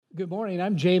Good morning.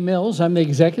 I'm Jay Mills. I'm the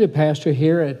executive pastor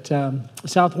here at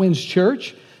South Winds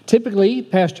Church. Typically,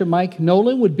 Pastor Mike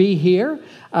Nolan would be here.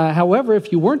 However,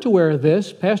 if you weren't aware of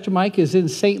this, Pastor Mike is in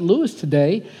St. Louis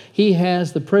today. He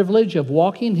has the privilege of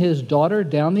walking his daughter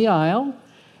down the aisle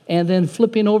and then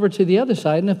flipping over to the other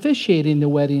side and officiating the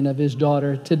wedding of his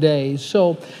daughter today.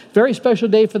 So, very special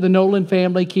day for the Nolan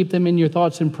family. Keep them in your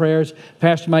thoughts and prayers.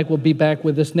 Pastor Mike will be back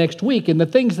with us next week. And the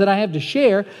things that I have to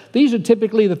share, these are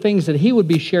typically the things that he would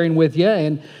be sharing with you.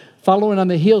 And following on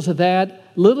the heels of that,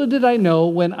 little did I know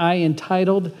when I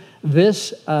entitled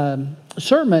this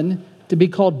sermon to be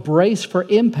called Brace for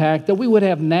Impact, that we would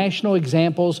have national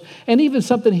examples and even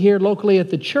something here locally at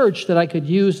the church that I could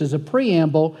use as a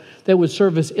preamble that would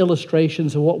serve as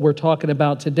illustrations of what we're talking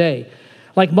about today.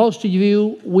 Like most of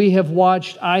you,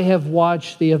 I have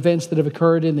watched the events that have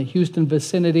occurred in the Houston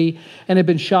vicinity and have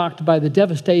been shocked by the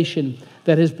devastation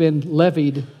that has been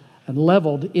levied and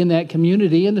leveled in that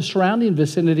community and the surrounding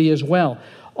vicinity as well.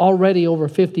 Already over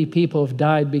 50 people have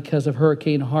died because of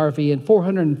Hurricane Harvey, and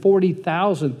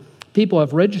 440,000 people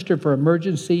have registered for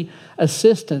emergency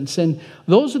assistance. And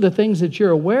those are the things that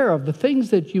you're aware of. The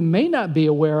things that you may not be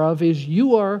aware of is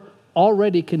you are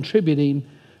already contributing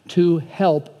to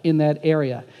help in that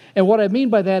area. And what I mean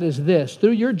by that is this: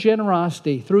 through your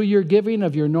generosity, through your giving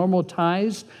of your normal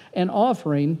tithes and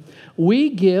offering, we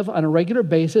give on a regular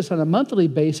basis, on a monthly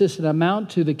basis, an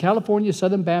amount to the California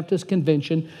Southern Baptist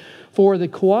Convention for the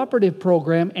cooperative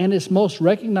program and its most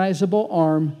recognizable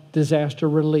arm, disaster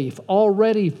relief.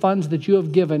 Already funds that you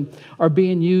have given are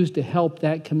being used to help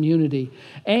that community.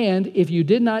 And if you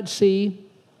did not see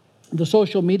the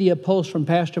social media post from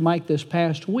Pastor Mike this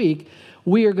past week,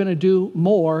 we are going to do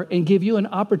more and give you an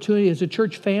opportunity as a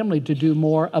church family to do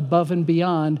more above and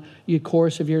beyond your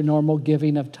course of your normal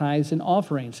giving of tithes and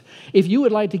offerings. If you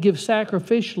would like to give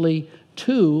sacrificially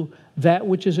to that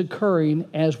which is occurring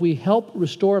as we help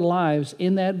restore lives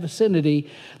in that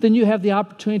vicinity, then you have the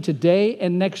opportunity today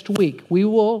and next week. We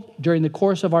will, during the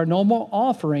course of our normal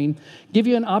offering, give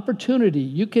you an opportunity.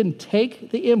 You can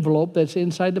take the envelope that's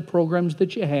inside the programs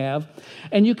that you have,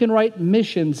 and you can write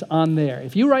missions on there.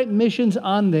 If you write missions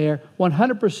on there,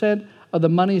 100% of the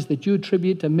monies that you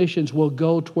attribute to missions will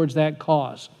go towards that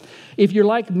cause. If you're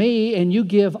like me and you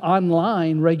give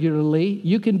online regularly,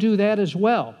 you can do that as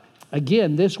well.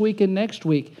 Again, this week and next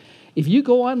week, if you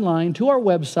go online to our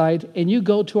website and you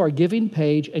go to our giving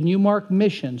page and you mark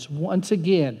missions, once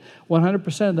again,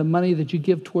 100% of the money that you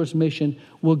give towards mission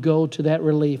will go to that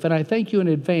relief. And I thank you in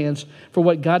advance for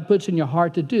what God puts in your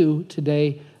heart to do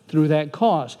today through that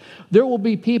cause. There will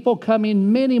be people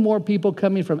coming, many more people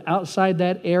coming from outside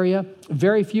that area.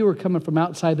 Very few are coming from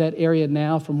outside that area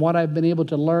now. From what I've been able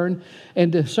to learn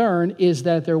and discern is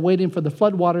that they're waiting for the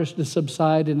floodwaters to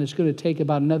subside, and it's going to take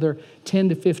about another 10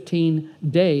 to 15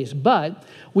 days. But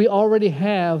we already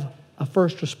have a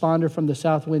first responder from the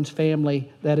South Winds family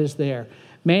that is there.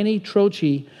 Manny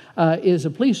Trochi is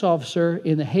a police officer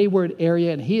in the Hayward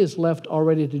area, and he is left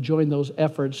already to join those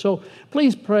efforts. So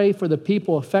please pray for the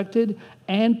people affected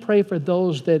and pray for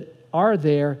those that are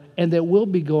there and that will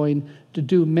be going to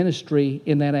do ministry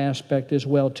in that aspect as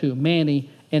well too.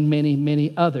 Manny and many,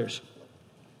 many others.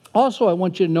 Also, I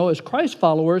want you to know, as Christ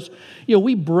followers,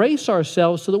 we brace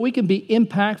ourselves so that we can be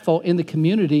impactful in the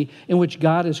community in which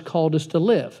God has called us to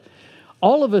live.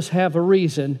 All of us have a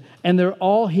reason, and they're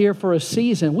all here for a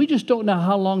season. We just don't know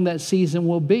how long that season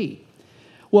will be.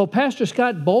 Well, Pastor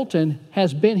Scott Bolton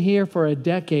has been here for a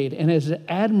decade and has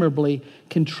admirably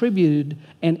contributed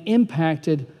and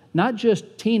impacted not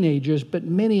just teenagers, but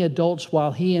many adults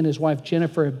while he and his wife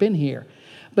Jennifer have been here.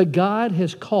 But God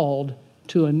has called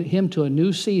him to a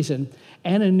new season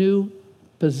and a new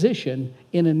position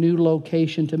in a new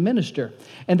location to minister.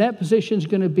 And that position is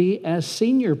going to be as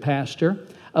senior pastor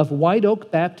of White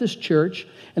Oak Baptist Church,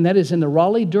 and that is in the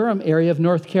Raleigh-Durham area of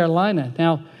North Carolina.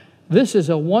 Now, this is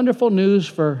a wonderful news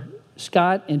for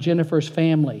Scott and Jennifer's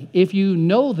family. If you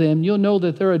know them, you'll know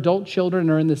that their adult children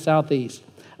are in the southeast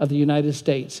of the United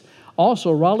States.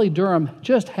 Also, Raleigh-Durham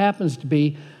just happens to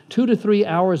be 2 to 3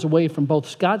 hours away from both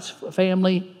Scott's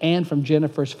family and from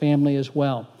Jennifer's family as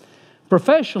well.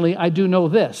 Professionally, I do know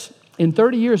this. In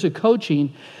 30 years of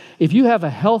coaching, if you have a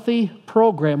healthy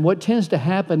program, what tends to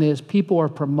happen is people are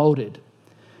promoted.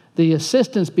 The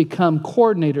assistants become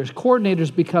coordinators.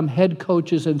 Coordinators become head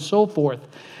coaches and so forth.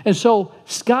 And so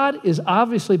Scott has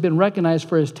obviously been recognized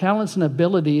for his talents and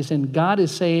abilities, and God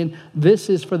is saying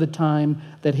this is for the time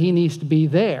that he needs to be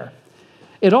there.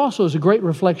 It also is a great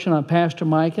reflection on Pastor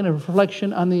Mike and a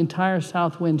reflection on the entire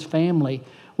South Winds family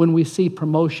when we see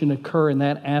promotion occur in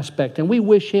that aspect. And we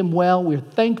wish him well. We're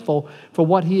thankful for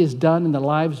what he has done in the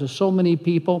lives of so many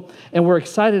people. And we're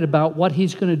excited about what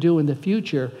he's going to do in the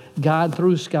future, God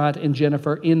through Scott and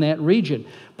Jennifer in that region.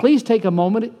 Please take a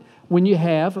moment when you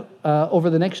have, over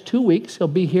the next 2 weeks. He'll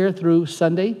be here through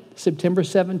Sunday, September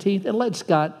 17th. And let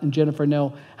Scott and Jennifer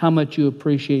know how much you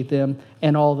appreciate them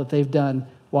and all that they've done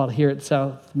while here at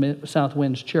South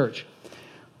Winds Church.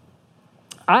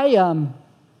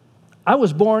 I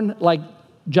was born, like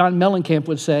John Mellencamp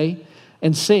would say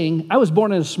and sing, I was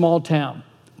born in a small town.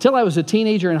 Until I was a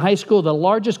teenager in high school, the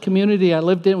largest community I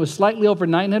lived in was slightly over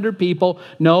 900 people.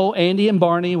 No, Andy and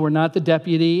Barney were not the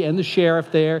deputy and the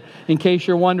sheriff there, in case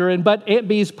you're wondering. But Aunt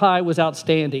Bee's pie was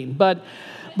outstanding. But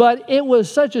it was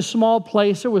such a small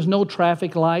place. There was no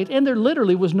traffic light, and there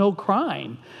literally was no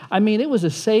crime. I mean, it was a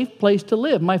safe place to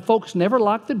live. My folks never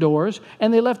locked the doors,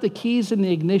 and they left the keys in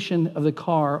the ignition of the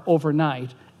car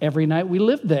overnight. Every night we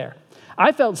lived there.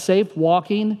 I felt safe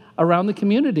walking around the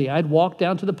community. I'd walk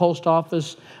down to the post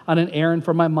office on an errand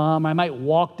for my mom. I might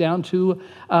walk down to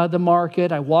the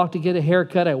market. I walked to get a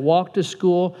haircut. I walked to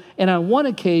school. And on one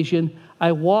occasion,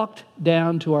 I walked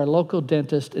down to our local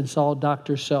dentist and saw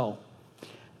Dr. So.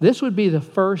 This would be the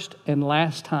first and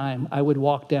last time I would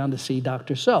walk down to see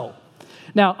Dr. So.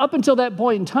 Now, up until that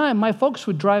point in time, my folks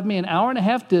would drive me an hour and a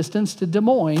half distance to Des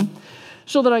Moines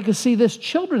so that I could see this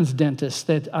children's dentist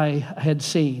that I had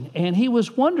seen. And he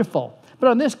was wonderful. But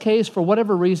on this case, for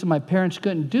whatever reason, my parents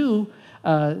couldn't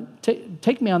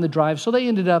take me on the drive, so they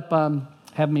ended up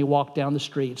having me walk down the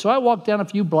street. So I walked down a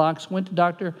few blocks, went to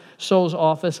Dr. So's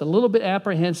office, a little bit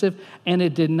apprehensive, and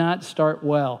it did not start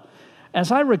well.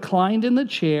 As I reclined in the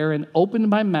chair and opened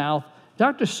my mouth,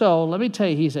 Dr. So, let me tell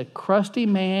you, he's a crusty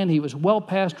man. He was well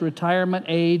past retirement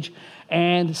age,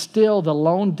 and still the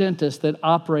lone dentist that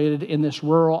operated in this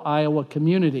rural Iowa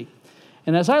community.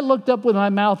 And as I looked up with my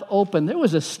mouth open, there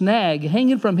was a snag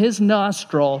hanging from his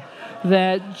nostril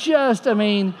that just,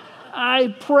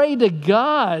 I prayed to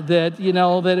God that,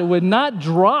 that it would not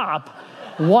drop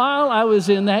while I was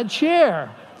in that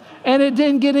chair. And it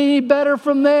didn't get any better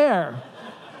from there.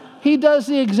 He does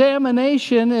the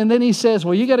examination, and then he says,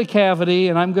 well, you got a cavity,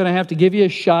 and I'm going to have to give you a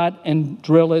shot and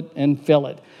drill it and fill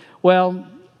it. Well,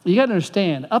 you got to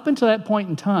understand, up until that point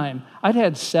in time, I'd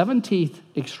had 7 teeth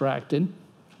extracted.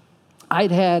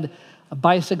 I'd had a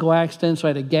bicycle accident, so I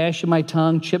had a gash in my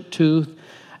tongue, chipped tooth,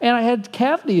 and I had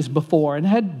cavities before and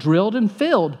had drilled and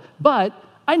filled, but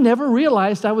I never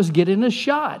realized I was getting a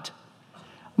shot.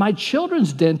 My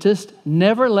children's dentist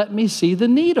never let me see the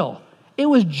needle. It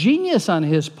was genius on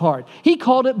his part. He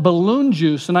called it balloon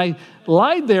juice, and I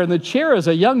lied there in the chair as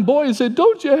a young boy and said,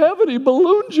 don't you have any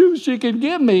balloon juice you can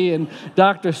give me? And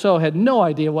Dr. So had no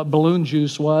idea what balloon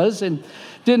juice was and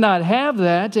did not have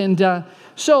that. And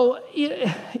so,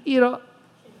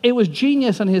 it was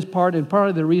genius on his part, and part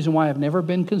of the reason why I've never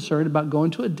been concerned about going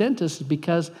to a dentist is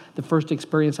because the first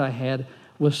experience I had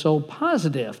was so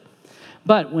positive.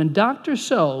 But when Dr.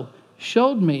 So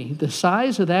showed me the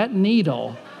size of that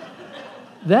needle,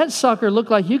 that sucker looked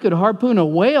like you could harpoon a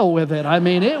whale with it.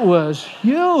 It was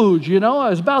huge, It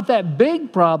was about that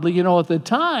big probably, at the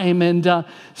time. And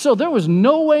so there was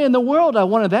no way in the world I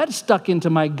wanted that stuck into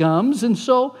my gums. And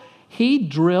so he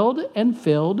drilled and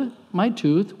filled my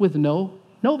tooth with no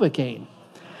Novocaine.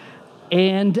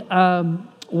 And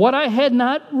what I had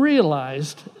not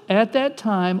realized at that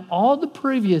time, all the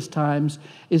previous times,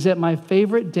 is that my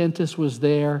favorite dentist was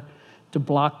there to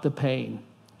block the pain.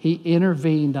 He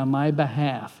intervened on my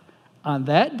behalf. On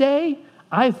that day,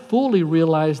 I fully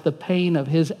realized the pain of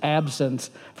his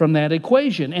absence from that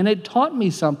equation. And it taught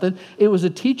me something. It was a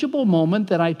teachable moment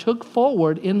that I took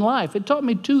forward in life. It taught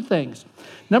me 2 things.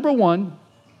 Number one,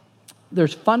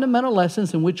 there's fundamental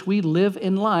lessons in which we live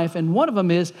in life. And one of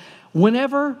them is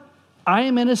whenever I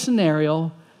am in a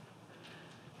scenario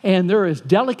and there is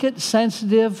delicate,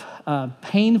 sensitive,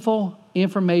 painful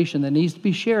information that needs to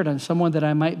be shared on someone that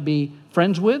I might be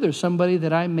friends with or somebody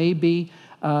that I may be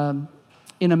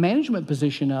in a management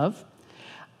position of,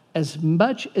 as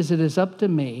much as it is up to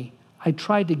me, I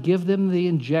try to give them the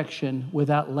injection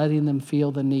without letting them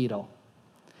feel the needle.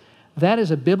 That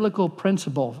is a biblical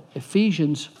principle.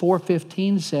 Ephesians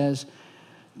 4:15 says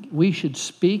we should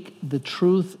speak the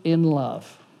truth in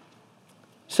love.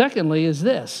 Secondly is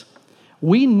this.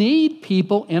 We need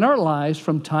people in our lives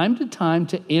from time to time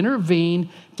to intervene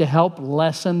to help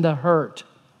lessen the hurt.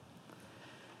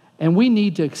 And we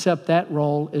need to accept that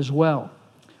role as well.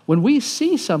 When we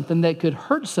see something that could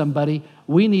hurt somebody,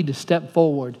 we need to step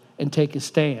forward and take a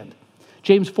stand.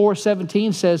 James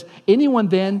 4:17 says, anyone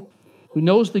then who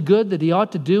knows the good that he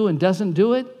ought to do and doesn't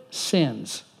do it,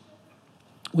 sins.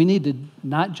 We need to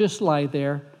not just lie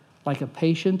there like a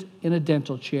patient in a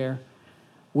dental chair.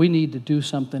 We need to do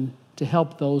something to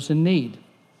help those in need.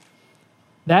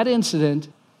 That incident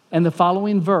and the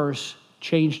following verse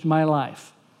changed my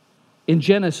life. In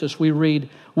Genesis, we read,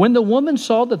 "When the woman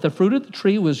saw that the fruit of the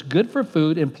tree was good for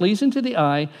food and pleasing to the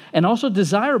eye and also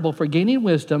desirable for gaining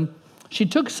wisdom, she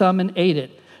took some and ate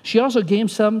it. She also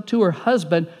gave some to her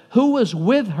husband who was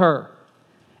with her,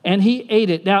 and he ate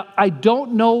it." Now, I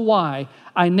don't know why.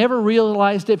 I never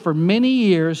realized it for many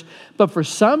years, but for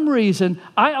some reason,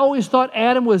 I always thought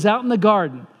Adam was out in the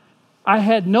garden. I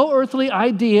had no earthly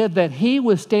idea that he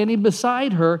was standing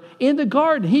beside her in the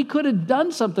garden. He could have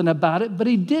done something about it, but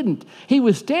he didn't. He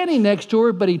was standing next to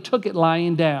her, but he took it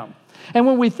lying down. And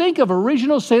when we think of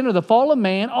original sin or the fall of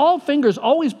man, all fingers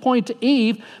always point to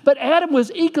Eve, but Adam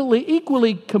was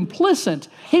equally complicit.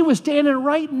 He was standing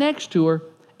right next to her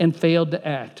and failed to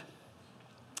act.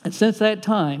 And since that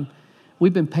time,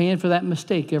 we've been paying for that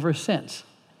mistake ever since.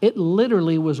 It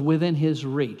literally was within his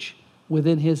reach,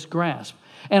 within his grasp.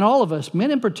 And all of us, men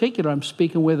in particular I'm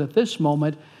speaking with at this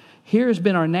moment, here has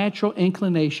been our natural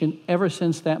inclination ever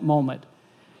since that moment,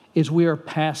 is we are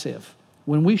passive.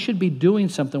 When we should be doing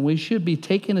something, we should be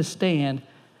taking a stand,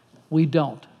 we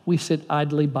don't. We sit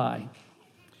idly by.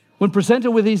 When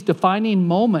presented with these defining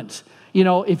moments,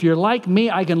 if you're like me,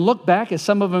 I can look back at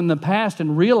some of them in the past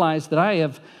and realize that I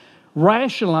have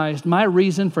rationalized my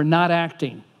reason for not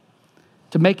acting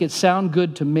to make it sound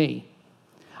good to me.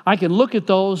 I can look at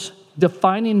those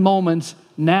defining moments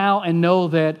now and know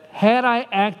that had I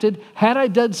acted, had I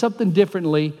done something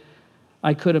differently,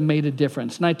 I could have made a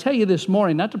difference. And I tell you this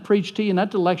morning, not to preach to you,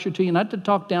 not to lecture to you, not to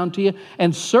talk down to you,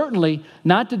 and certainly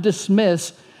not to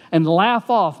dismiss and laugh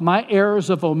off my errors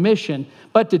of omission,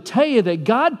 but to tell you that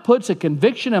God puts a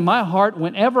conviction in my heart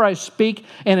whenever I speak,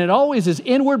 and it always is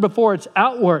inward before it's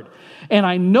outward. And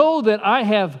I know that I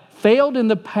have failed in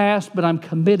the past, but I'm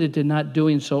committed to not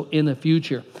doing so in the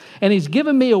future. And He's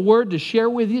given me a word to share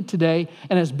with you today,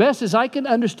 and as best as I can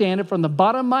understand it from the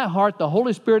bottom of my heart, the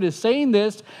Holy Spirit is saying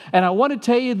this, and I want to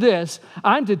tell you this.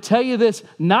 I'm to tell you this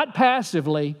not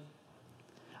passively.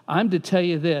 I'm to tell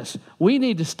you this. We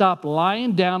need to stop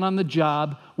lying down on the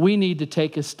job. We need to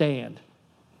take a stand.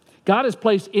 God has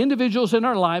placed individuals in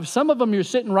our lives, some of them you're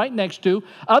sitting right next to,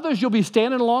 others you'll be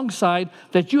standing alongside,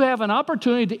 that you have an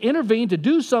opportunity to intervene, to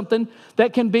do something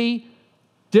that can be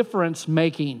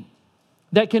difference-making,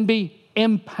 that can be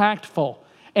impactful.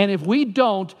 And if we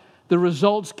don't, the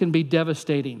results can be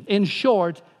devastating. In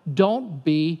short, don't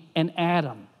be an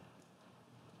Adam.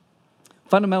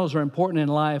 Fundamentals are important in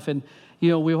life, and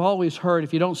we've always heard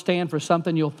if you don't stand for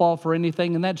something, you'll fall for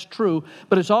anything, and that's true,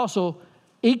 but it's also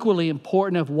equally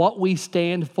important of what we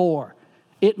stand for.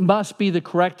 It must be the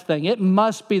correct thing. It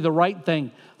must be the right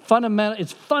thing.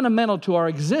 It's fundamental to our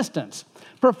existence.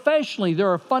 Professionally,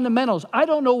 there are fundamentals. I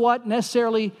don't know what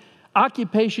necessarily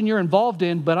occupation you're involved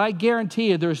in, but I guarantee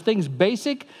you there's things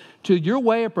basic to your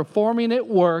way of performing at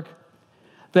work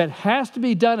that has to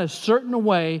be done a certain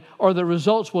way or the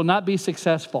results will not be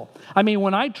successful. I mean,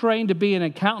 when I trained to be an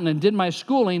accountant and did my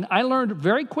schooling, I learned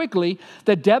very quickly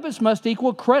that debits must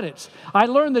equal credits. I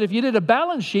learned that if you did a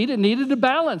balance sheet, it needed a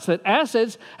balance, that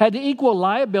assets had to equal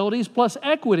liabilities plus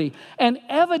equity. And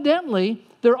evidently,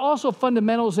 there are also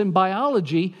fundamentals in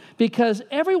biology because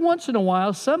every once in a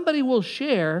while, somebody will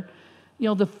share,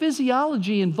 the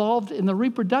physiology involved in the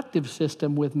reproductive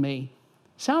system with me.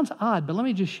 Sounds odd, but let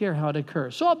me just share how it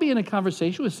occurs. So I'll be in a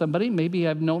conversation with somebody, maybe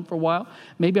I've known for a while,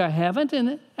 maybe I haven't,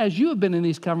 and as you have been in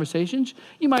these conversations,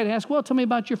 you might ask, well, tell me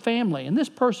about your family. And this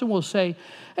person will say,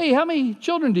 hey, how many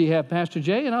children do you have, Pastor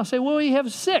Jay? And I'll say, well, we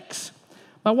have 6.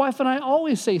 My wife and I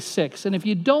always say 6. And if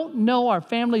you don't know our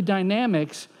family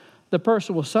dynamics, the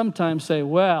person will sometimes say,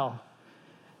 well,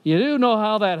 you do know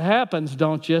how that happens,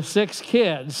 don't you? 6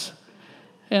 kids.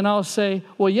 And I'll say,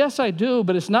 well, yes, I do,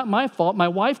 but it's not my fault. My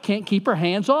wife can't keep her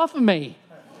hands off of me.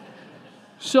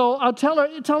 So I'll tell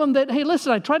them that, hey,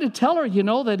 listen, I try to tell her,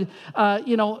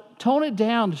 that, tone it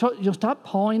down. So you'll stop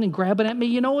pawing and grabbing at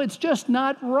me. It's just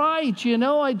not right.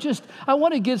 I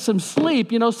want to get some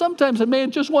sleep. Sometimes a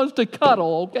man just wants to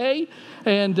cuddle, okay?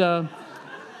 And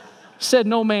said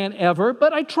no man ever,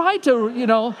 but I tried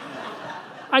to,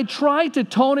 I try to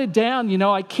tone it down.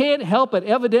 I can't help it.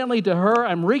 Evidently to her,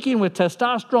 I'm reeking with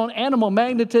testosterone, animal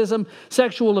magnetism,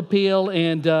 sexual appeal,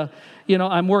 and,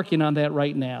 I'm working on that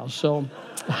right now. So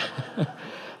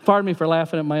pardon me for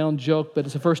laughing at my own joke, but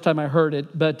it's the first time I heard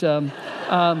it. But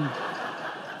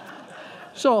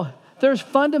so there's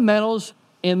fundamentals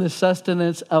in the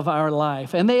sustenance of our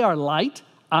life, and they are light,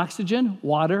 oxygen,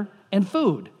 water, and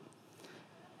food.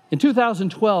 In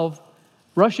 2012,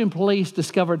 Russian police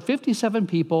discovered 57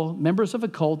 people, members of a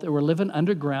cult, that were living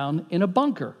underground in a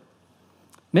bunker.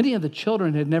 Many of the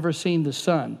children had never seen the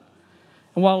sun.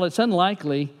 And while it's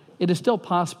unlikely, it is still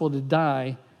possible to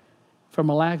die from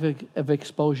a lack of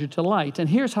exposure to light. And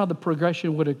here's how the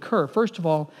progression would occur. First of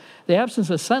all, the absence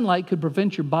of sunlight could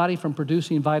prevent your body from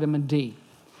producing vitamin D.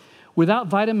 Without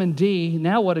vitamin D,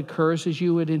 now what occurs is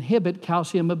you would inhibit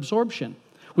calcium absorption.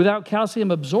 Without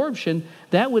calcium absorption,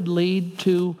 that would lead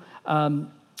to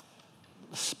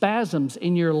spasms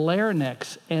in your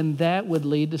larynx, and that would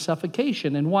lead to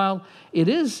suffocation. And while it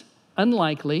is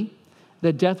unlikely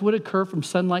that death would occur from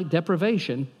sunlight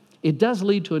deprivation, it does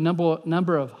lead to a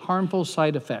number of harmful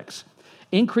side effects.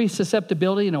 Increased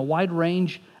susceptibility in a wide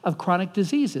range of chronic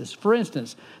diseases, for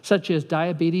instance, such as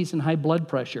diabetes and high blood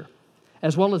pressure,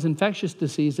 as well as infectious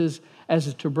diseases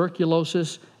as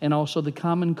tuberculosis and also the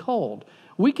common cold.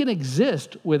 We can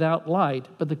exist without light,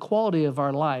 but the quality of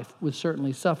our life would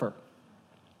certainly suffer.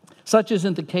 Such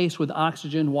isn't the case with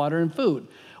oxygen, water, and food.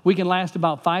 We can last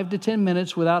about 5 to 10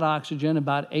 minutes without oxygen,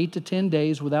 about 8 to 10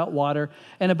 days without water,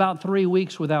 and about 3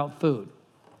 weeks without food.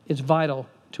 It's vital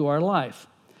to our life.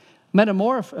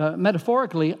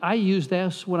 Metaphorically, I use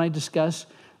this when I discuss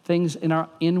things in our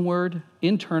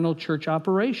internal church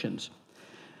operations.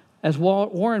 As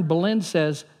Warren Belin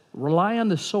says, rely on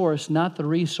the source, not the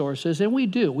resources. And we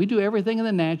do. We do everything in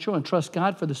the natural and trust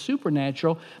God for the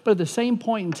supernatural. But at the same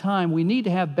point in time, we need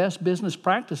to have best business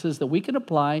practices that we can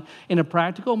apply in a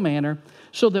practical manner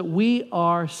so that we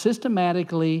are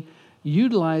systematically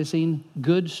utilizing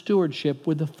good stewardship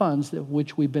with the funds that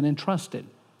which we've been entrusted.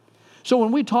 So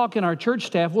when we talk in our church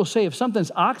staff, we'll say if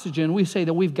something's oxygen, we say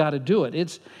that we've got to do it.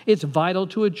 It's vital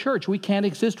to a church. We can't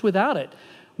exist without it.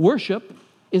 Worship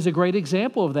is a great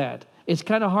example of that. It's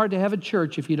kind of hard to have a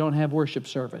church if you don't have worship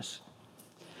service.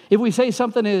 If we say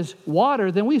something is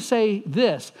water, then we say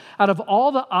this. Out of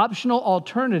all the optional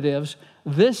alternatives,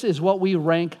 this is what we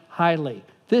rank highly.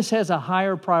 This has a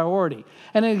higher priority.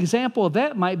 And an example of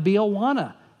that might be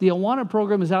Awana. The Awana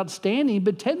program is outstanding,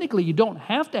 but technically you don't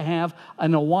have to have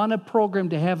an Awana program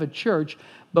to have a church.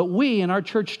 But we, in our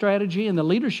church strategy and the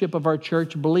leadership of our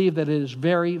church, believe that it is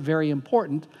very, very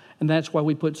important, and that's why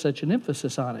we put such an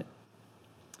emphasis on it.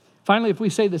 Finally, if we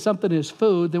say that something is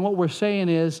food, then what we're saying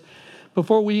is,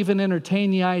 before we even entertain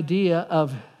the idea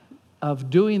of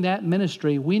doing that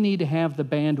ministry, we need to have the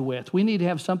bandwidth. We need to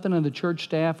have something on the church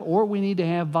staff, or we need to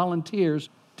have volunteers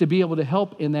to be able to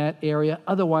help in that area.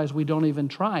 Otherwise, we don't even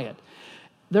try it.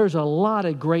 There's a lot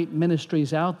of great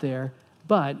ministries out there,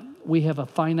 but we have a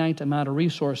finite amount of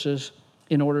resources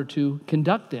in order to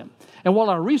conduct them. And while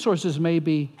our resources may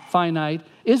be finite,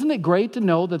 isn't it great to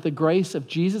know that the grace of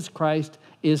Jesus Christ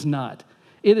is not?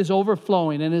 It is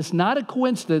overflowing, and it's not a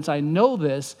coincidence, I know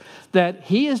this, that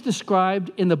he is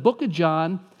described in the book of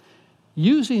John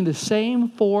using the same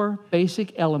 4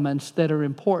 basic elements that are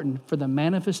important for the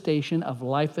manifestation of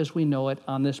life as we know it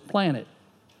on this planet.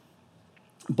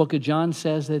 The book of John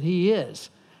says that he is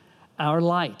our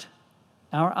light,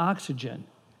 our oxygen,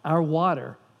 our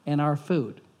water, and our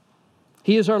food.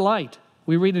 He is our light.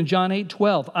 We read in John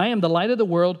 8:12, I am the light of the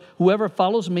world. Whoever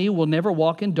follows me will never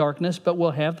walk in darkness, but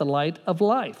will have the light of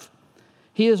life.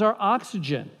 He is our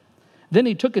oxygen. Then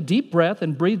he took a deep breath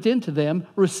and breathed into them,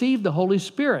 received the Holy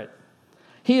Spirit.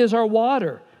 He is our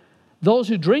water. Those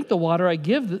who drink the water I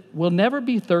give will never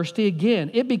be thirsty again.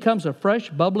 It becomes a fresh,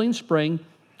 bubbling spring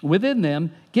within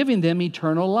them, giving them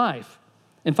eternal life.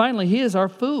 And finally, he is our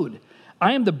food.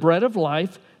 I am the bread of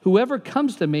life. Whoever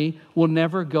comes to me will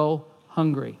never go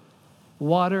hungry.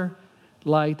 Water,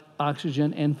 light,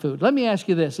 oxygen, and food. Let me ask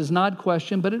you this. It's an odd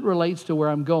question, but it relates to where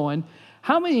I'm going.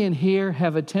 How many in here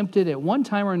have attempted at one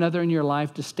time or another in your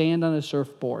life to stand on a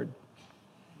surfboard?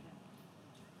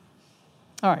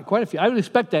 All right, quite a few. I would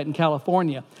expect that in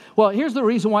California. Well, here's the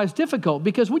reason why it's difficult.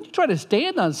 Because when you try to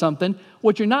stand on something,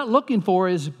 what you're not looking for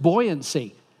is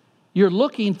buoyancy. You're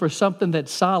looking for something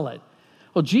that's solid.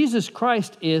 Well, Jesus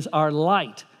Christ is our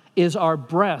light, is our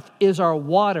breath, is our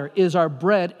water, is our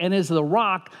bread, and is the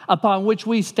rock upon which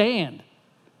we stand.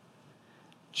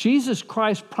 Jesus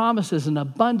Christ promises an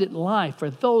abundant life for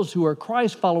those who are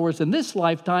Christ followers in this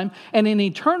lifetime, and an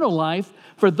eternal life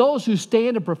for those who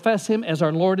stand and profess him as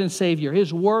our Lord and Savior.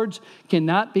 His words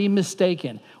cannot be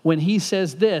mistaken. When he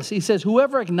says this, he says,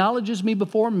 whoever acknowledges me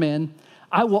before men,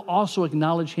 I will also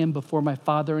acknowledge him before my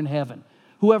Father in heaven.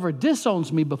 Whoever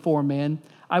disowns me before men,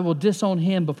 I will disown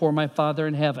him before my Father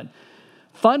in heaven.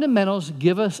 Fundamentals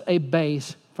give us a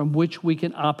base from which we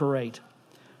can operate.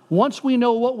 Once we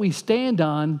know what we stand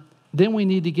on, then we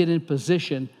need to get in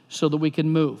position so that we can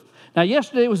move. Now,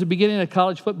 yesterday was the beginning of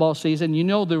college football season. You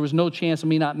know there was no chance of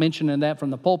me not mentioning that from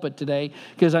the pulpit today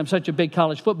because I'm such a big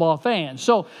college football fan.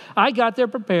 So I got there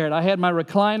prepared. I had my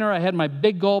recliner. I had my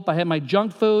Big Gulp. I had my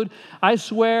junk food. I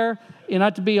swear,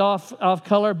 not to be off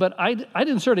color, but I'd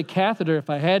insert a catheter if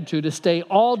I had to stay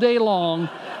all day long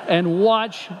and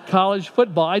watch college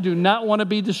football. I do not want to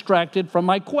be distracted from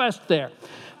my quest there.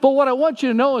 But what I want you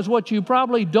to know is what you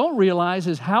probably don't realize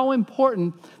is how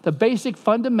important the basic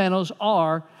fundamentals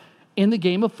are in the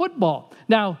game of football.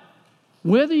 Now,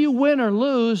 whether you win or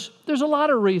lose, there's a lot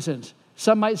of reasons.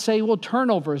 Some might say, well,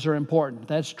 turnovers are important.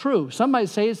 That's true. Some might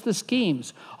say it's the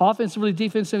schemes, offensively,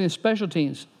 defensively, and special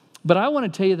teams. But I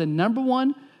want to tell you the number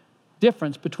one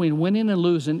difference between winning and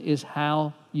losing is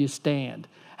how you stand,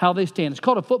 how they stand. It's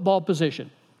called a football position.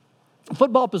 A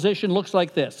football position looks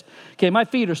like this. Okay, my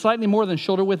feet are slightly more than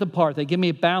shoulder width apart. They give me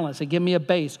a balance. They give me a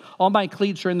base. All my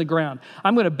cleats are in the ground.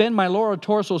 I'm going to bend my lower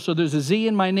torso so there's a Z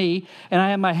in my knee, and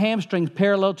I have my hamstrings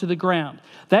parallel to the ground.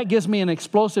 That gives me an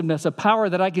explosiveness, a power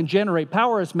that I can generate.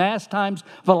 Power is mass times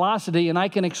velocity, and I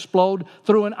can explode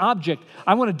through an object.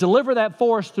 I want to deliver that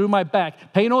force through my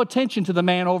back. Pay no attention to the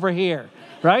man over here.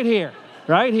 Right here.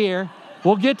 Right here.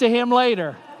 We'll get to him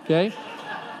later. Okay?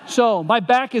 So my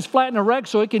back is flat and erect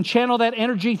so it can channel that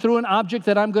energy through an object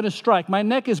that I'm going to strike. My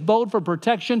neck is bowed for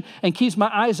protection and keeps my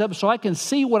eyes up so I can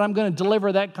see what I'm going to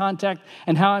deliver that contact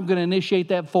and how I'm going to initiate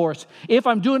that force. If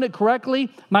I'm doing it correctly,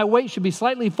 my weight should be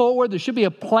slightly forward. There should be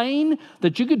a plane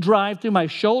that you could drive through my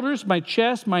shoulders, my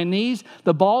chest, my knees,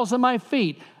 the balls of my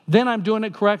feet. Then I'm doing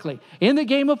it correctly. In the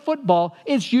game of football,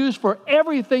 it's used for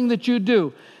everything that you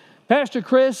do. Pastor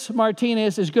Chris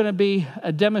Martinez is going to be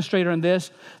a demonstrator in this.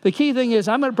 The key thing is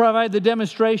I'm going to provide the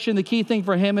demonstration. The key thing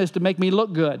for him is to make me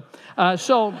look good.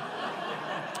 So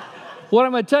what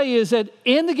I'm going to tell you is that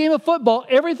in the game of football,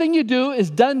 everything you do is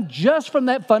done just from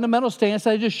that fundamental stance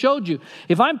that I just showed you.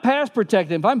 If I'm pass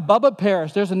protecting, if I'm Bubba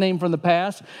Paris, there's a name from the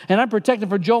past, and I'm protecting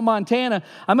for Joe Montana,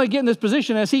 I'm going to get in this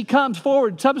position as he comes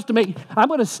forward, comes to me, I'm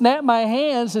going to snap my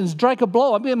hands and strike a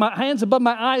blow. I'm getting my hands above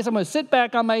my eyes. I'm going to sit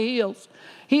back on my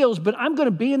heels, but I'm going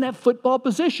to be in that football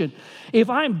position. If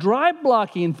I'm drive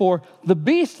blocking for the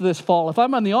Beast this fall, if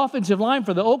I'm on the offensive line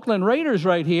for the Oakland Raiders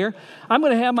right here, I'm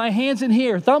going to have my hands in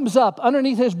here, thumbs up,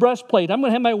 underneath his breastplate. I'm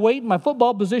going to have my weight in my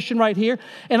football position right here,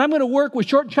 and I'm going to work with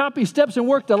short, choppy steps and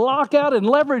work to lock out and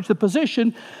leverage the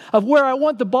position of where I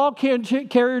want the ball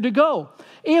carrier to go.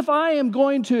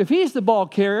 If he's the ball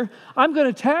carrier, I'm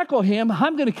going to tackle him.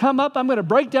 I'm going to come up. I'm going to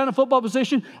break down a football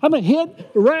position. I'm going to hit,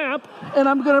 wrap, and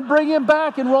I'm going to bring him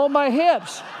back and roll my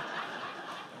hips.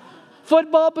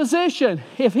 Football position.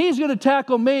 If he's going to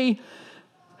tackle me,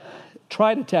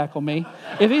 try to tackle me.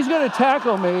 If he's going to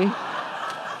tackle me,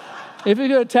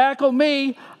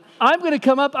 I'm going to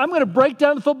come up. I'm going to break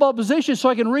down the football position so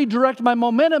I can redirect my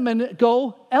momentum and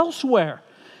go elsewhere.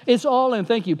 It's all in.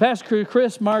 Thank you. Pastor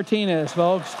Chris Martinez,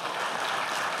 folks.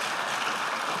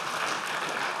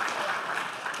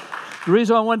 The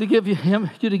reason I wanted to give you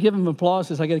to give him applause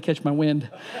is I got to catch my wind.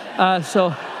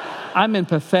 So I'm in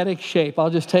pathetic shape. I'll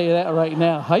just tell you that right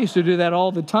now. I used to do that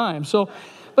all the time.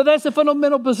 But that's the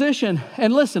fundamental position.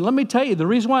 And listen, let me tell you, the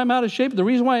reason why I'm out of shape, the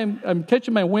reason why I'm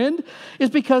catching my wind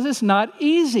is because it's not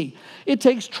easy. It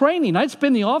takes training. I'd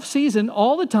spend the off season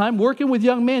all the time working with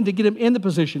young men to get them in the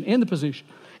position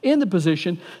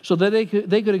so that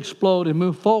they could explode and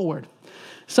move forward.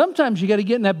 Sometimes you got to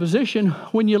get in that position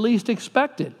when you least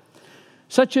expect it,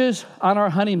 such as on our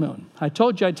honeymoon. I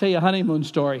told you I'd tell you a honeymoon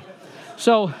story.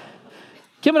 So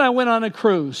Kim and I went on a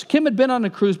cruise. Kim had been on a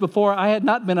cruise before. I had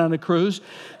not been on a cruise.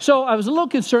 So I was a little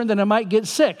concerned that I might get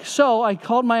sick. So I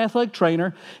called my athletic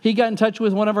trainer. He got in touch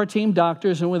with one of our team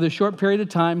doctors, and with a short period of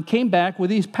time, came back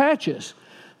with these patches.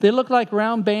 They look like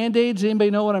round Band-Aids. Anybody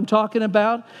know what I'm talking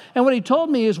about? And what he told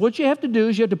me is what you have to do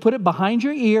is you have to put it behind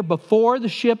your ear before the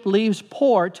ship leaves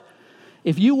port.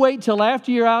 If you wait till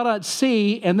after you're out at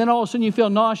sea and then all of a sudden you feel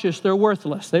nauseous, they're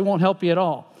worthless. They won't help you at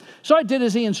all. So I did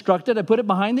as he instructed. I put it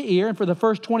behind the ear, and for the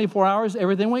first 24 hours,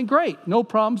 everything went great. No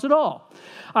problems at all.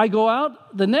 I go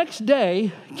out the next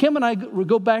day. Kim and I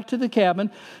go back to the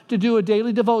cabin to do a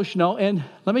daily devotional. And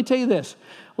let me tell you this.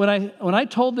 When I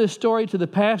told this story to the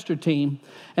pastor team,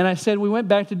 and I said we went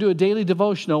back to do a daily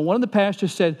devotional, one of the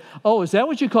pastors said, "Oh, is that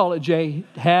what you call it, Jay?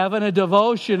 Having a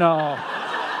devotional."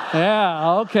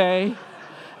 Yeah, okay.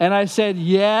 And I said,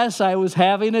 yes, I was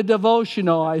having a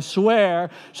devotional, I swear.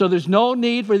 So there's no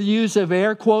need for the use of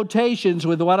air quotations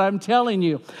with what I'm telling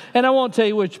you. And I won't tell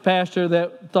you which pastor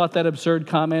that thought that absurd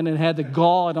comment and had the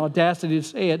gall and audacity to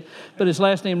say it, but his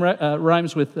last name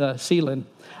rhymes with Sealand.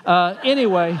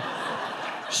 Anyway,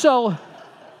 so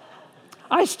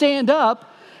I stand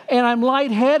up and I'm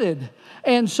lightheaded.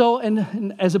 And so,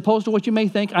 and as opposed to what you may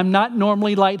think, I'm not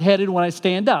normally lightheaded when I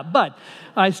stand up. But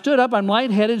I stood up, I'm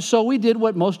lightheaded, so we did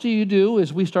what most of you do,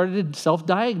 is we started to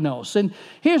self-diagnose. And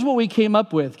here's what we came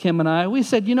up with, Kim and I. We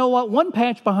said, you know what, one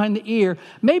patch behind the ear,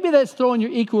 maybe that's throwing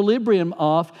your equilibrium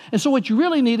off. And so what you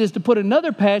really need is to put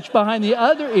another patch behind the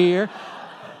other ear.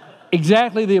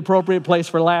 Exactly the appropriate place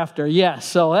for laughter, yes.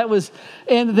 So that was,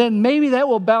 and then maybe that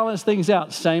will balance things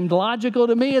out. Seemed logical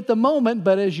to me at the moment,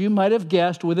 but as you might have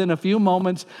guessed, within a few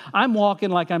moments, I'm walking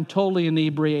like I'm totally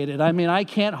inebriated. I mean, I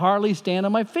can't hardly stand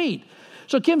on my feet.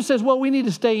 So Kim says, well, we need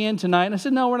to stay in tonight. And I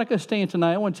said, no, we're not going to stay in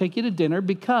tonight. I want to take you to dinner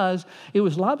because it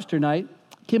was lobster night.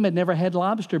 Kim had never had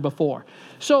lobster before.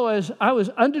 So as I was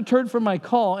undeterred from my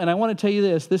call, and I want to tell you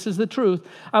this is the truth,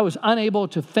 I was unable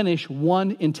to finish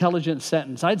one intelligent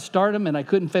sentence. I'd start them and I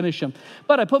couldn't finish them.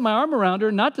 But I put my arm around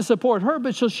her, not to support her,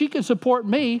 but so she could support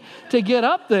me to get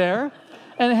up there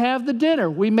and have the dinner.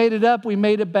 We made it up, we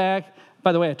made it back.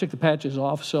 By the way, I took the patches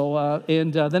off, so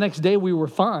the next day we were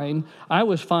fine. I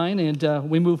was fine, and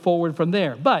we moved forward from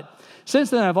there. But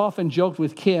since then, I've often joked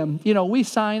with Kim, you know, we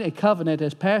sign a covenant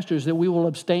as pastors that we will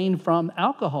abstain from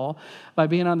alcohol by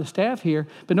being on the staff here,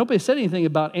 but nobody said anything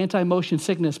about anti-motion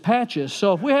sickness patches.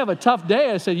 So if we have a tough day,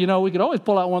 I said, you know, we could always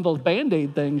pull out one of those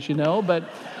Band-Aid things, you know, but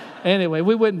anyway,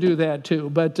 we wouldn't do that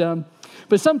too. But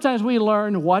sometimes we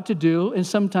learn what to do, and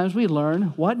sometimes we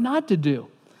learn what not to do.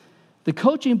 The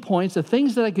coaching points, the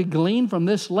things that I could glean from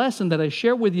this lesson that I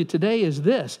share with you today is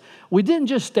this. We didn't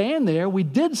just stand there, we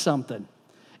did something.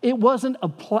 It wasn't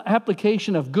an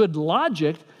application of good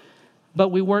logic, but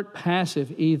we weren't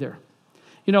passive either.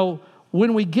 You know,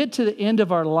 when we get to the end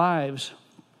of our lives,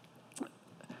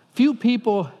 more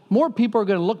people are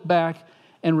going to look back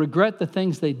and regret the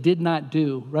things they did not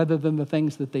do rather than the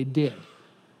things that they did.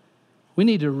 We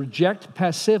need to reject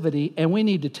passivity, and we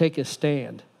need to take a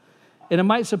stand. And it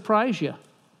might surprise you.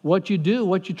 What you do,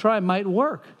 what you try might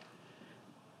work.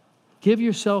 Give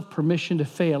yourself permission to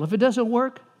fail. If it doesn't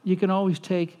work, you can always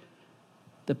take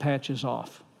the patches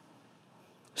off.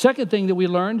 Second thing that we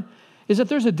learned is that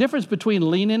there's a difference between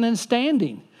leaning and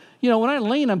standing. You know, when I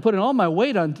lean, I'm putting all my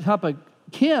weight on top of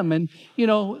Kim, and, you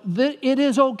know, it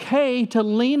is okay to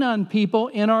lean on people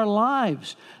in our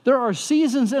lives. There are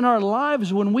seasons in our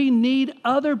lives when we need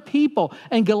other people,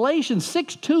 and Galatians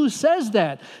 6:2 says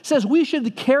that. It says we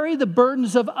should carry the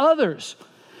burdens of others.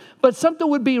 But something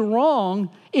would be wrong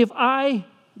if I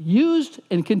used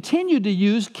and continued to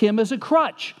use Kim as a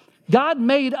crutch. God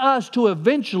made us to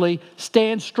eventually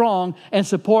stand strong and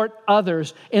support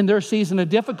others in their season of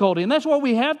difficulty. And that's why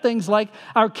we have things like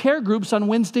our care groups on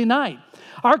Wednesday night.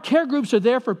 Our care groups are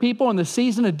there for people in the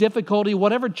season of difficulty,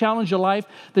 whatever challenge of life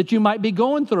that you might be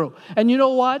going through. And you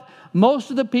know what? Most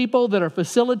of the people that are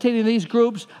facilitating these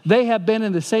groups, they have been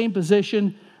in the same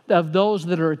position of those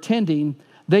that are attending.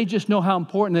 They just know how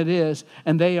important it is,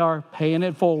 and they are paying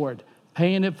it forward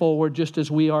just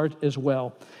as we are as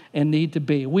well and need to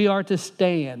be. We are to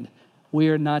stand. We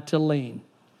are not to lean.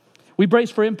 We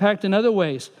brace for impact in other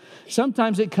ways.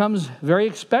 Sometimes it comes very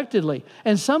expectedly,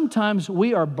 and sometimes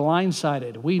we are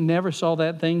blindsided. We never saw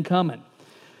that thing coming.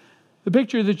 The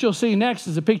picture that you'll see next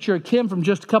is a picture of Kim from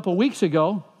just a couple weeks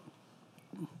ago.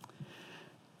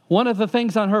 One of the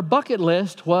things on her bucket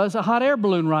list was a hot air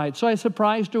balloon ride, so I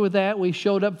surprised her with that. We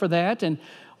showed up for that, and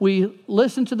we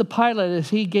listened to the pilot as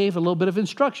he gave a little bit of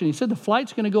instruction. He said the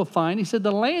flight's going to go fine. He said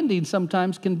the landing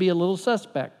sometimes can be a little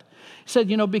suspect. He said,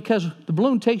 you know, because the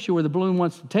balloon takes you where the balloon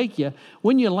wants to take you.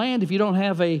 When you land, if you don't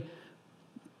have a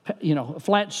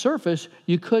flat surface,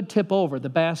 you could tip over the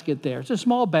basket there. It's a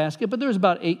small basket, but there's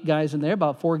about 8 guys in there,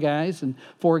 about 4 guys and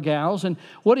 4 gals. And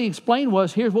what he explained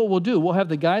was, here's what we'll do. We'll have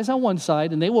the guys on one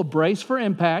side, and they will brace for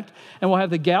impact. And we'll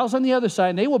have the gals on the other side,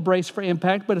 and they will brace for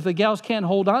impact. But if the gals can't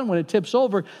hold on when it tips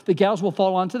over, the gals will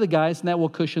fall onto the guys, and that will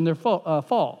cushion their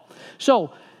fall.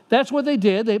 So that's what they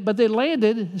did, but they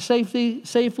landed safely.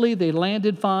 They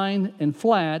landed fine and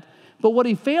flat. But what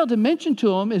he failed to mention to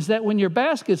them is that when your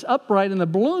basket's upright and the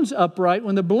balloon's upright,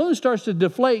 when the balloon starts to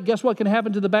deflate, guess what can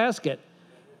happen to the basket?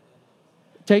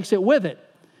 It takes it with it.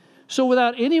 So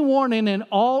without any warning, and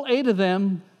all 8 of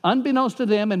them, unbeknownst to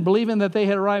them and believing that they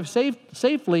had arrived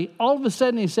safely, all of a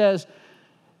sudden he says,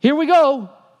 "Here we go."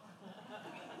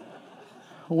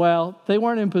 Well, they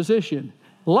weren't in position.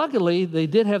 Luckily, they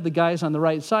did have the guys on the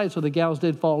right side, so the gals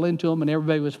did fall into them and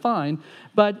everybody was fine.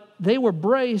 But they were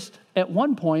braced at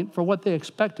one point for what they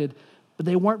expected, but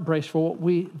they weren't braced for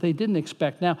what they didn't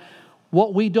expect. Now,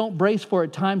 what we don't brace for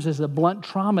at times is the blunt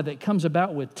trauma that comes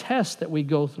about with tests that we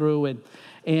go through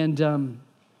and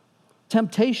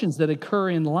temptations that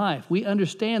occur in life. We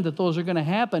understand that those are going to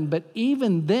happen, but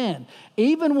even then,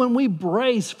 even when we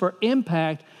brace for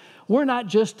impact, We're not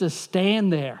just to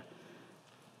stand there.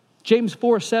 James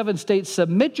 4:7 states,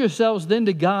 submit yourselves then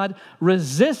to God,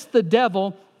 resist the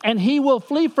devil, and he will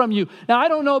flee from you. Now, I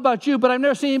don't know about you, but I've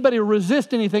never seen anybody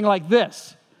resist anything like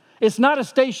this. It's not a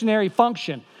stationary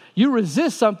function. You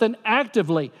resist something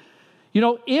actively. You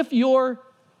know, if you're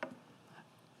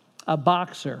a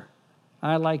boxer,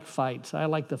 I like fights. I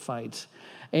like the fights.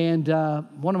 And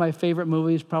one of my favorite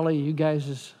movies, probably you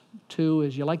guys too,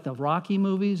 is you like the Rocky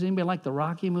movies? Anybody like the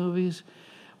Rocky movies?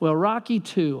 Well, Rocky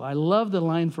 2, I love the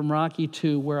line from Rocky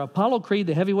 2 where Apollo Creed,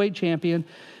 the heavyweight champion,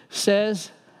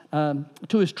 says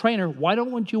to his trainer, why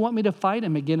don't you want me to fight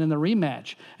him again in the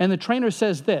rematch? And the trainer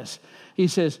says this. He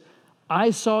says,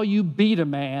 I saw you beat a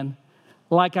man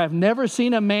like I've never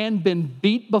seen a man been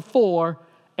beat before,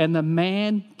 and the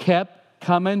man kept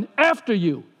coming after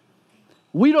you.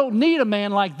 We don't need a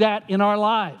man like that in our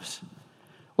lives.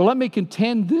 Well, let me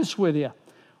contend this with you.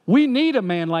 We need a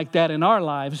man like that in our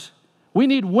lives. We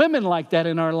need women like that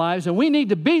in our lives, and we need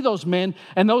to be those men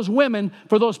and those women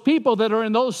for those people that are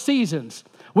in those seasons.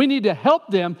 We need to help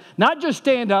them, not just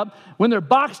stand up when they're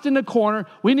boxed in the corner.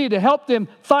 We need to help them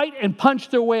fight and punch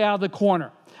their way out of the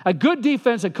corner. A good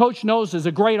defense, a coach knows, is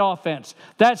a great offense.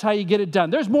 That's how you get it done.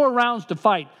 There's more rounds to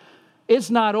fight. It's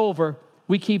not over.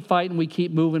 We keep fighting. We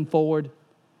keep moving forward.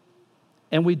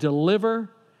 And we deliver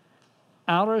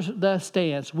out of the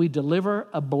stance. We deliver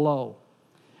a blow.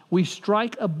 We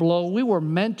strike a blow. We were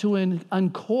meant to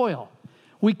uncoil.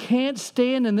 We can't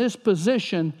stand in this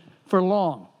position for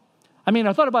long. I mean,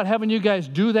 I thought about having you guys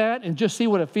do that and just see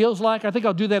what it feels like. I think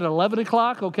I'll do that at 11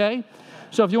 o'clock, okay?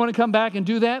 So if you want to come back and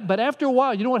do that. But after a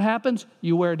while, you know what happens?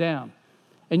 You wear down.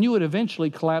 And you would eventually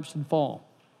collapse and fall.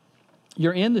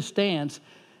 You're in the stance,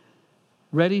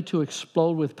 ready to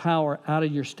explode with power out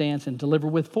of your stance and deliver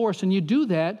with force. And you do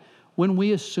that when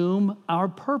we assume our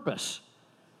purpose.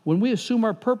 When we assume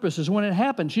our purpose is when it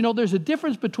happens. You know, there's a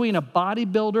difference between a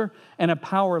bodybuilder and a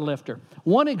power lifter.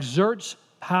 One exerts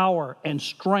power and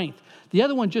strength. The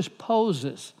other one just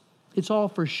poses. It's all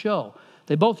for show.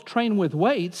 They both train with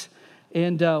weights,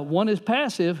 and one is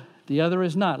passive, the other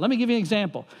is not. Let me give you an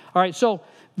example. All right, so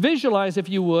visualize, if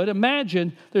you would.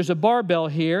 Imagine there's a barbell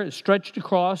here. It's stretched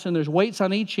across, and there's weights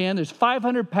on each end. There's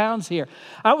 500 pounds here.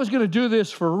 I was going to do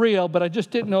this for real, but I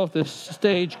just didn't know if this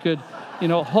stage could,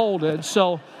 hold it.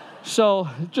 So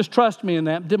just trust me in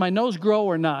that. Did my nose grow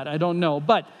or not? I don't know.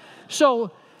 But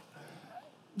so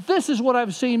this is what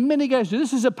I've seen many guys do.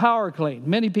 This is a power clean.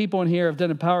 Many people in here have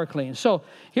done a power clean. So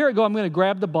here I go. I'm going to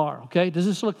grab the bar, okay? Does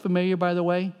this look familiar, by the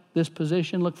way? This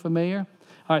position look familiar?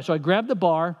 All right, so I grab the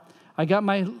bar. I got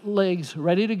my legs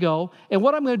ready to go. And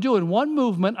what I'm going to do in one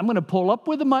movement, I'm going to pull up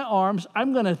with my arms.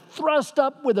 I'm going to thrust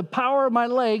up with the power of my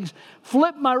legs,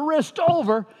 flip my wrist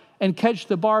over, and catch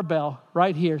the barbell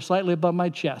right here, slightly above my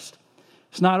chest.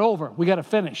 It's not over. We got to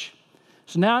finish.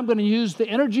 So now I'm going to use the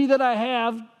energy that I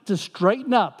have to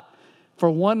straighten up for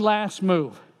one last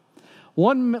move.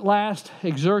 One last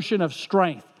exertion of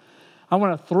strength. I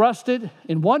want to thrust it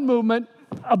in one movement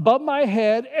above my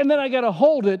head, and then I got to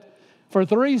hold it for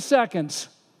 3 seconds.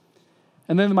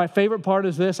 And then my favorite part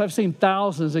is this. I've seen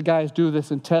thousands of guys do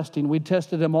this in testing. We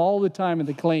tested them all the time in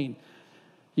the clean.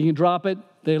 You can drop it.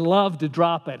 They love to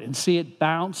drop it and see it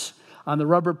bounce on the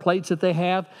rubber plates that they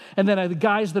have. And then the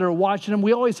guys that are watching them,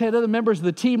 we always had other members of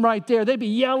the team right there. They'd be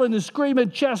yelling and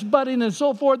screaming, chest butting and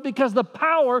so forth, because the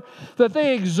power that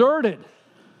they exerted,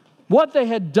 what they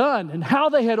had done and how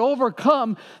they had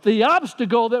overcome the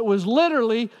obstacle that was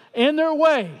literally in their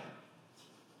way.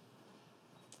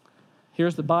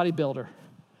 Here's the bodybuilder.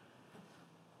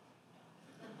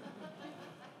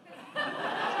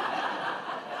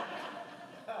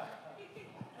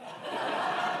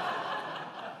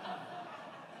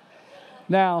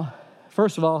 Now,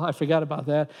 first of all, I forgot about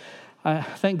that.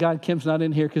 Thank God Kim's not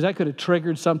in here, because that could have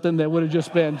triggered something that would have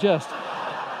just been so.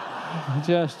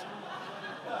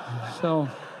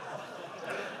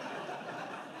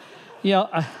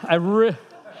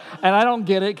 And I don't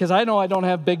get it, because I know I don't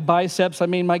have big biceps. I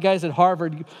mean, my guys at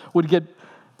Harvard would get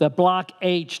the block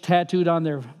H tattooed on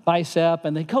their bicep,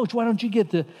 and they, Coach, why don't you get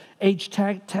the H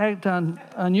tagged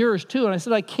on yours too? And I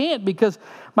said, I can't, because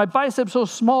my bicep's so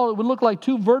small, it would look like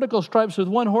 2 vertical stripes with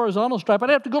 1 horizontal stripe. I'd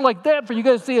have to go like that for you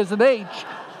guys to see as an H.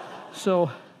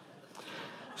 So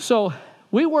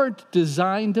we weren't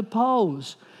designed to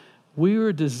pose. We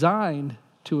were designed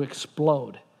to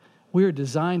explode. We were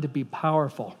designed to be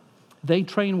powerful. They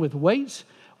train with weights.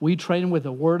 We train with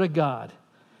the Word of God.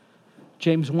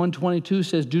 James 1:22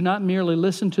 says, do not merely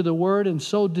listen to the Word and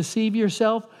so deceive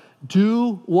yourself.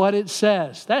 Do what it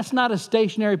says. That's not a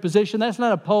stationary position. That's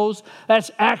not a pose.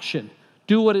 That's action.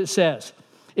 Do what it says.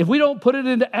 If we don't put it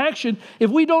into action, if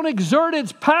we don't exert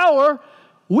its power,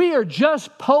 we are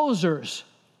just posers.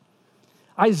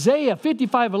 Isaiah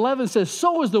 55:11 says,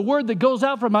 "So is the word that goes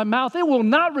out from my mouth. It will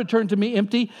not return to me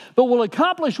empty, but will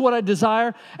accomplish what I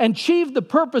desire and achieve the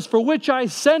purpose for which I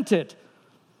sent it."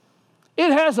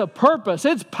 It has a purpose.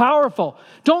 It's powerful.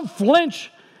 Don't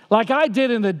flinch like I did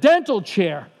in the dental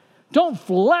chair. Don't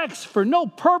flex for no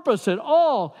purpose at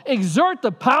all. Exert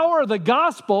the power of the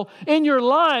gospel in your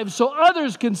lives so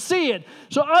others can see it,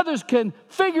 so others can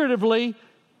figuratively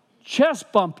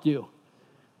chest bump you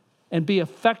and be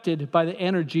affected by the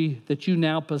energy that you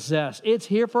now possess. It's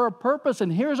here for a purpose,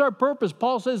 and here's our purpose.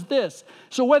 Paul says this: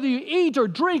 so whether you eat or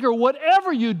drink or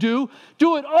whatever you do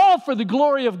it all for the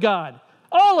glory of God.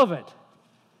 All of it.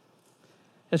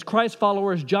 As Christ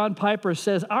followers, John Piper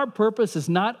says, our purpose is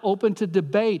not open to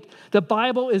debate. The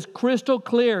Bible is crystal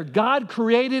clear. God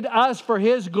created us for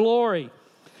His glory.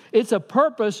 It's a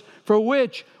purpose for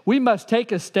which we must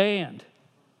take a stand.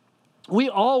 We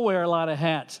all wear a lot of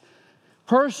hats.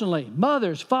 Personally,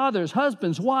 mothers, fathers,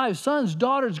 husbands, wives, sons,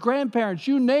 daughters, grandparents,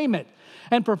 you name it.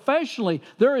 And professionally,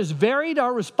 there is varied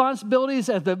our responsibilities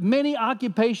at the many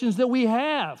occupations that we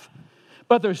have.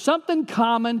 But there's something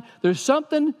common, there's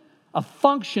something, a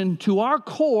function to our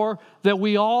core that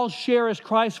we all share as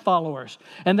Christ followers.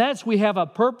 And that's we have a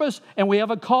purpose and we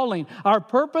have a calling. Our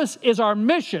purpose is our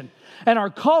mission, and our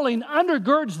calling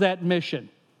undergirds that mission.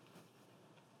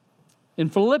 In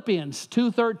Philippians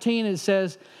 2:13 it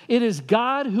says, it is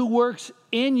God who works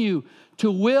in you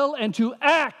to will and to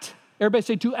act. Everybody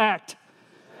say to act.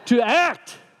 To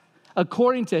act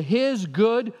according to His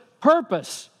good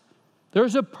purpose.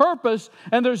 There's a purpose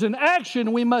and there's an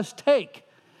action we must take.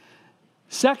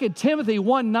 2 Timothy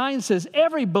 1:9 says,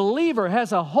 every believer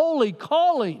has a holy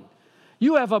calling.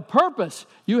 You have a purpose.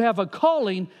 You have a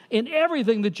calling in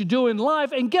everything that you do in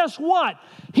life. And guess what?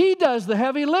 He does the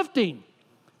heavy lifting.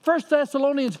 1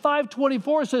 Thessalonians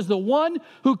 5:24 says, the one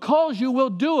who calls you will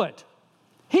do it.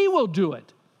 He will do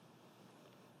it.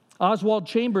 Oswald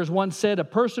Chambers once said, a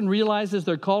person realizes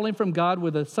their calling from God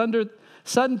with a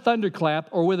sudden thunderclap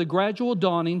or with a gradual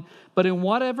dawning, but in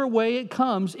whatever way it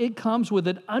comes with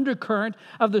an undercurrent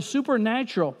of the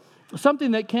supernatural, something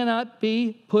that cannot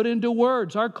be put into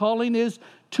words. Our calling is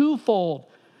twofold.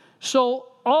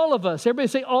 So all of us, everybody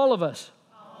say all of us.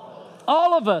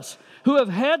 All of us who have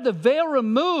had the veil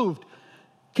removed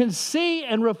can see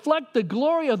and reflect the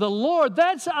glory of the Lord.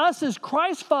 That's us as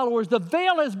Christ followers. The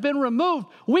veil has been removed.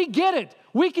 We get it.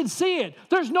 We can see it.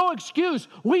 There's no excuse.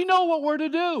 We know what we're to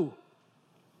do.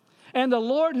 And the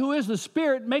Lord, who is the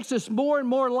Spirit, makes us more and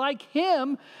more like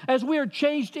Him as we are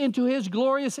changed into His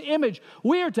glorious image.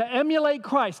 We are to emulate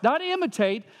Christ, not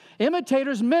imitate.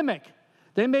 Imitators mimic.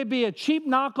 They may be a cheap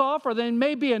knockoff or they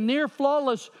may be a near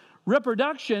flawless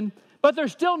reproduction, but they're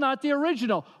still not the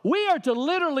original. We are to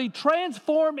literally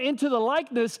transform into the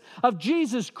likeness of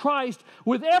Jesus Christ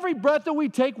with every breath that we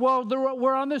take while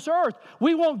we're on this earth.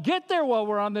 We won't get there while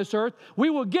we're on this earth. We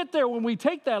will get there when we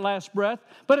take that last breath.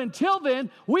 But until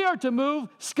then, we are to move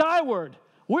skyward.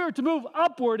 We are to move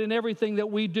upward in everything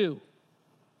that we do.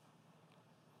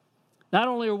 Not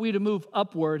only are we to move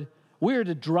upward, we are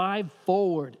to drive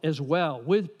forward as well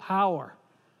with power.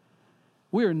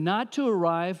 We are not to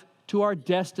arrive to our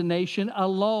destination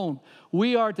alone.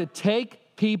 We are to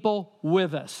take people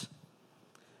with us.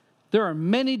 There are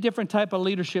many different type of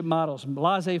leadership models,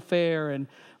 laissez-faire and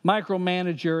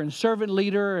micromanager and servant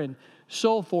leader and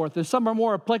so forth. And some are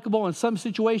more applicable in some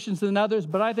situations than others,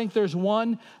 but I think there's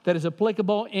one that is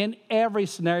applicable in every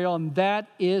scenario, and that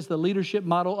is the leadership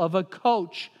model of a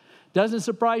coach. Doesn't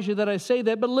surprise you that I say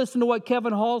that, but listen to what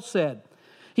Kevin Hall said.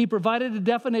 He provided a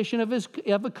definition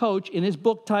of a coach in his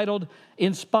book titled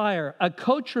Inspire. A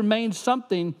coach remains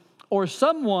something or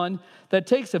someone that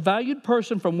takes a valued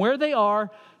person from where they are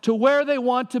to where they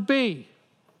want to be.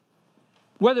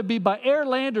 Whether it be by air,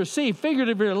 land, or sea,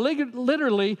 figuratively or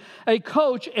literally, a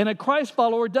coach and a Christ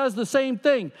follower does the same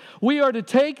thing. We are to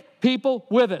take people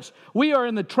with us. We are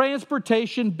in the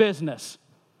transportation business.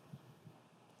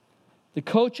 The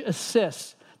coach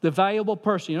assists the valuable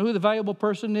person. You know who the valuable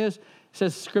person is? It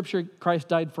says Scripture, Christ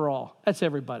died for all. That's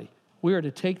everybody. We are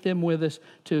to take them with us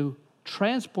to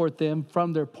transport them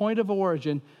from their point of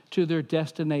origin to their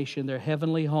destination, their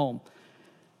heavenly home.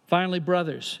 Finally,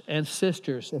 brothers and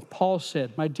sisters, as Paul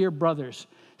said, my dear brothers,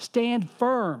 stand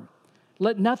firm.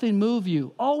 Let nothing move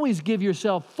you. Always give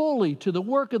yourself fully to the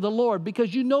work of the Lord,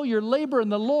 because you know your labor in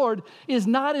the Lord is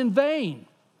not in vain.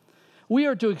 We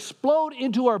are to explode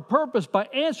into our purpose by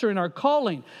answering our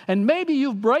calling. And maybe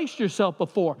you've braced yourself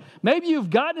before. Maybe you've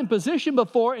gotten in position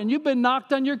before and you've been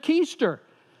knocked on your keister.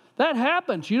 That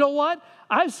happens. You know what?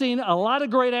 I've seen a lot of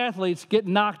great athletes get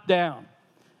knocked down.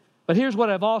 But here's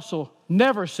what I've also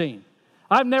never seen.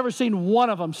 I've never seen one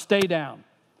of them stay down.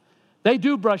 They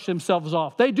do brush themselves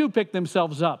off. They do pick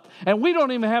themselves up. And we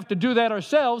don't even have to do that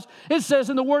ourselves. It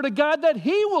says in the Word of God that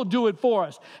He will do it for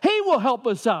us. He will help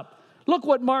us up. Look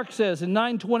what Mark says in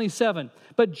 9:27.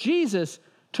 But Jesus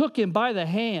took him by the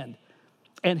hand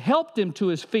and helped him to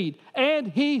his feet, and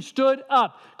he stood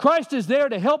up. Christ is there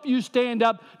to help you stand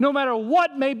up no matter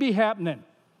what may be happening.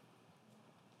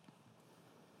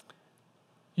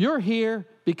 You're here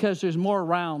because there's more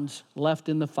rounds left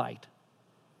in the fight.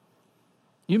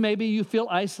 Maybe you feel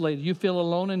isolated, you feel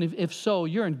alone, and if so,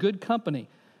 you're in good company.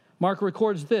 Mark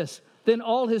records this. Then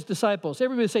all his disciples,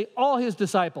 everybody say, all his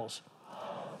disciples.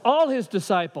 All his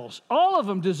disciples, all of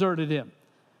them deserted him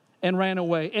and ran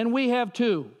away. And we have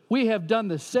too. We have done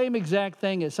the same exact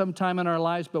thing at some time in our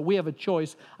lives, but we have a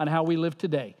choice on how we live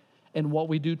today and what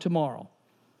we do tomorrow.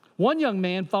 One young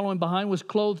man following behind was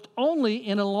clothed only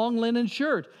in a long linen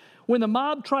shirt. When the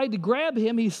mob tried to grab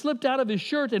him, he slipped out of his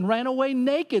shirt and ran away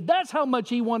naked. That's how much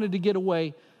he wanted to get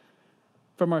away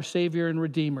from our Savior and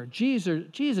Redeemer.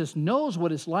 Jesus knows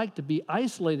what it's like to be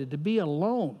isolated, to be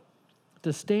alone,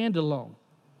 to stand alone.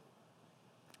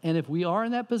 And if we are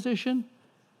in that position,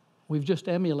 we've just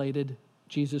emulated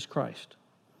Jesus Christ.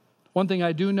 One thing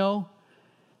I do know,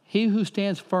 he who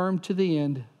stands firm to the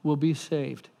end will be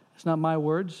saved. It's not my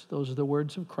words, those are the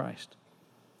words of Christ.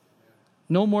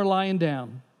 No more lying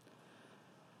down.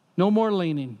 No more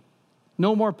leaning.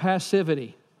 No more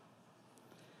passivity.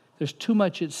 There's too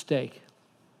much at stake.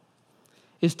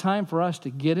 It's time for us to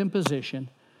get in position,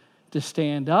 to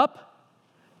stand up,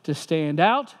 to stand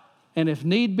out, and if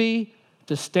need be,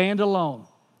 to stand alone.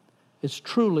 It's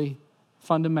truly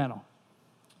fundamental.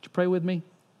 Would you pray with me?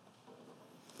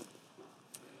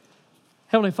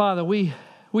 Heavenly Father, we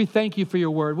thank you for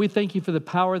your word. We thank you for the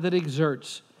power that it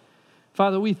exerts.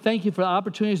 Father, we thank you for the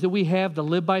opportunities that we have to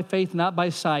live by faith, not by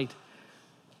sight.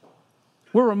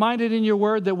 We're reminded in your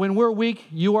word that when we're weak,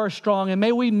 you are strong. And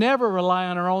may we never rely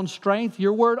on our own strength.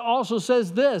 Your word also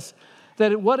says this,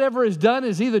 that whatever is done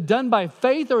is either done by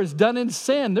faith or is done in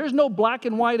sin. There's no black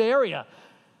and white area.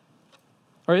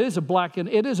 Or it is a black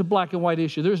and white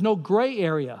issue. There's no gray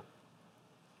area.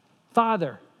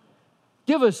 Father,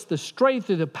 give us the strength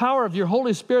and the power of your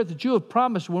Holy Spirit that you have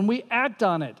promised when we act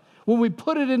on it, when we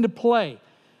put it into play.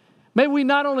 May we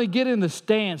not only get in the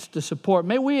stance to support,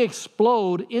 may we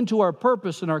explode into our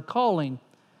purpose and our calling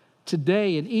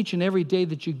today and each and every day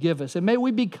that you give us. And may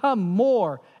we become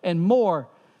more and more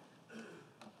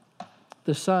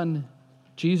the Son,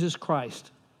 Jesus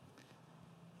Christ,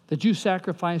 that you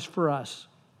sacrificed for us.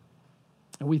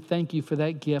 And we thank you for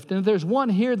that gift. And if there's one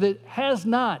here that has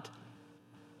not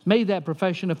made that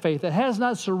profession of faith, that has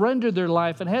not surrendered their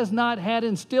life and has not had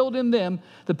instilled in them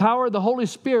the power of the Holy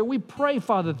Spirit, we pray,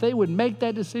 Father, that they would make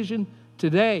that decision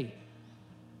today,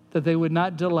 that they would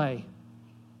not delay.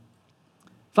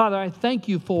 Father, I thank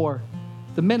you for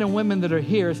the men and women that are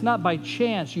here. It's not by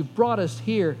chance you've brought us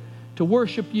here to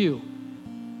worship you.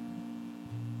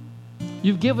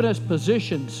 You've given us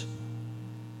positions,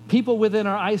 people within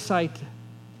our eyesight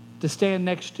to stand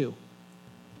next to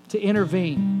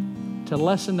intervene, to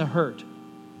lessen the hurt,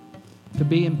 to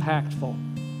be impactful.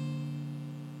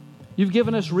 You've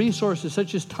given us resources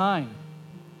such as time,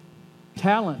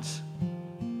 talents,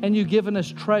 and you've given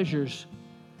us treasures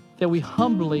that we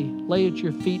humbly lay at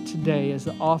your feet today as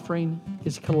the offering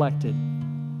is collected.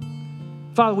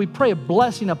 Father, we pray a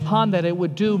blessing upon that. It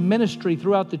would do ministry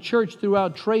throughout the church,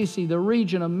 throughout Tracy, the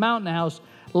region of Mountain House,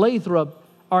 Lathrop,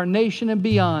 our nation and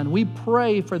beyond. We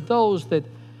pray for those that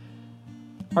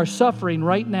are suffering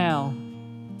right now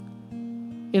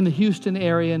in the Houston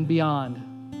area and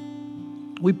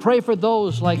beyond. We pray for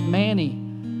those like Manny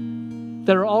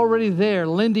that are already there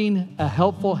lending a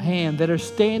helpful hand, that are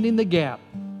standing the gap.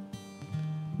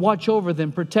 Watch over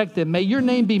them, protect them. May your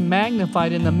name be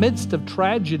magnified in the midst of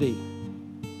tragedy.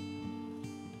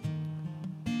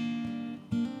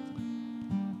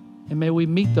 And may we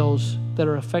meet those that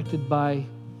are affected by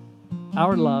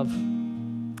our love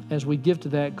as we give to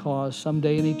that cause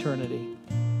someday in eternity.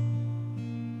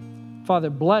 Father,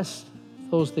 bless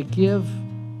those that give.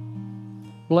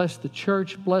 Bless the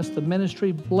church. Bless the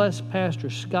ministry. Bless Pastor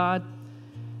Scott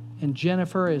and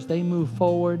Jennifer as they move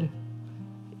forward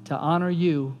to honor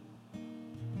you.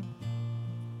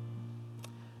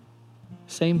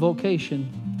 Same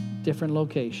vocation, different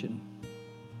location.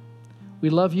 We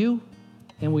love you,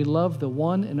 and we love the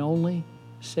one and only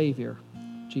Savior,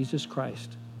 Jesus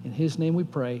Christ. In His name we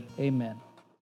pray, amen.